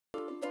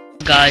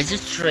Guys,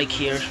 it's Drake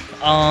here.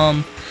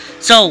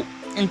 So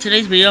in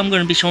today's video, I'm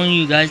going to be showing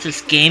you guys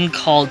this game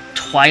called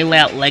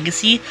Twilat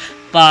Legacy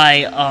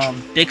by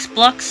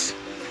Bixblux.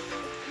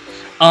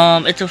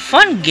 It's a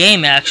fun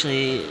game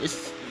actually.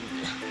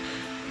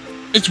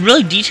 It's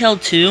really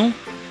detailed too.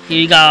 Here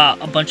you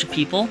got a bunch of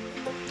people.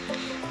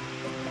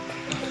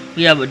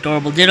 We have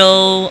Adorable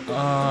Ditto,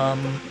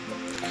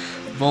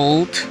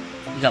 Volt.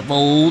 You got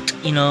Volt,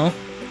 you know.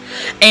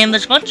 And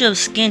there's a bunch of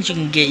skins you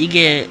can get. You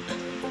get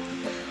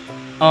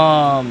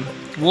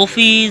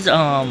Wolfies,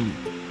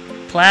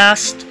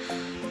 Plast,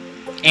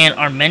 and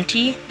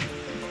Armenti.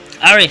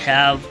 I already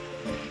have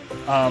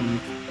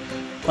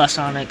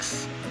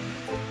Plastonics,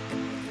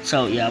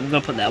 so yeah, I'm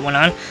gonna put that one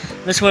on.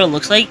 This is what it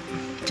looks like.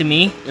 To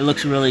me, it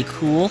looks really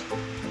cool.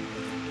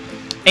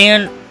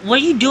 And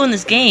what you do in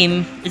this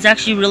game is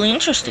actually really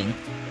interesting.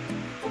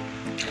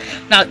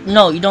 Now,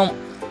 no, you don't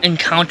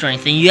encounter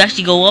anything. You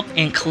actually go up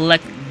and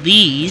collect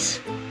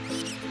these.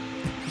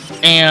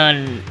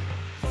 And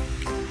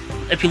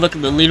if you look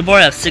at the leaderboard,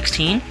 I have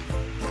 16.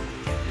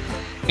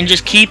 And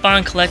just keep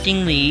on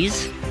collecting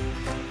these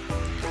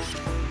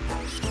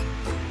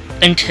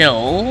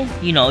until,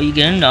 you know, you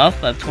get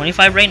enough. I have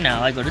 25 right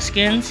now. I go to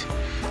skins.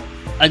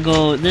 I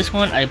go this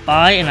one, I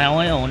buy, and now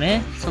I own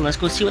it. So let's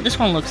go see what this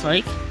one looks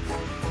like.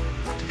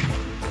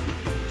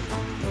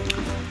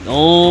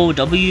 Oh,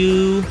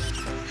 W.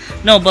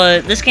 No,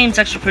 but this game's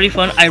actually pretty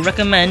fun. I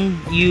recommend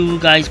you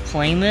guys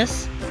playing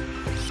this.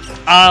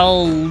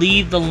 I'll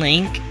leave the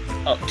link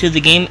to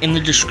the game in the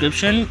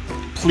description.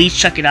 Please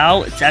check it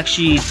out. It's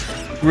actually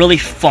really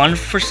fun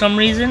for some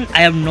reason.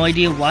 I have no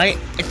idea why.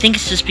 I think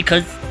it's just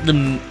because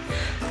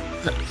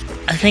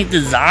I think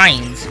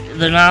designs,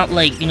 they're not,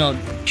 like, you know,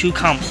 too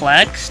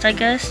complex, I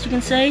guess you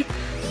can say.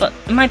 But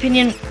in my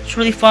opinion, it's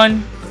really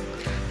fun.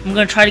 I'm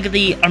gonna try to get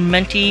the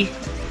Armenti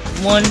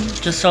one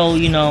just so,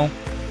 you know,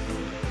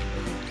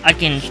 I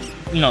can,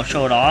 you know,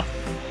 show it off.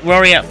 We're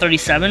already at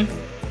 37.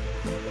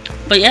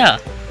 But yeah,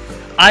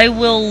 I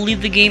will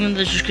leave the game in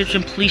the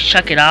description. Please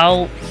check it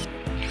out.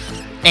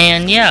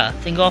 And yeah,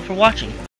 thank you all for watching.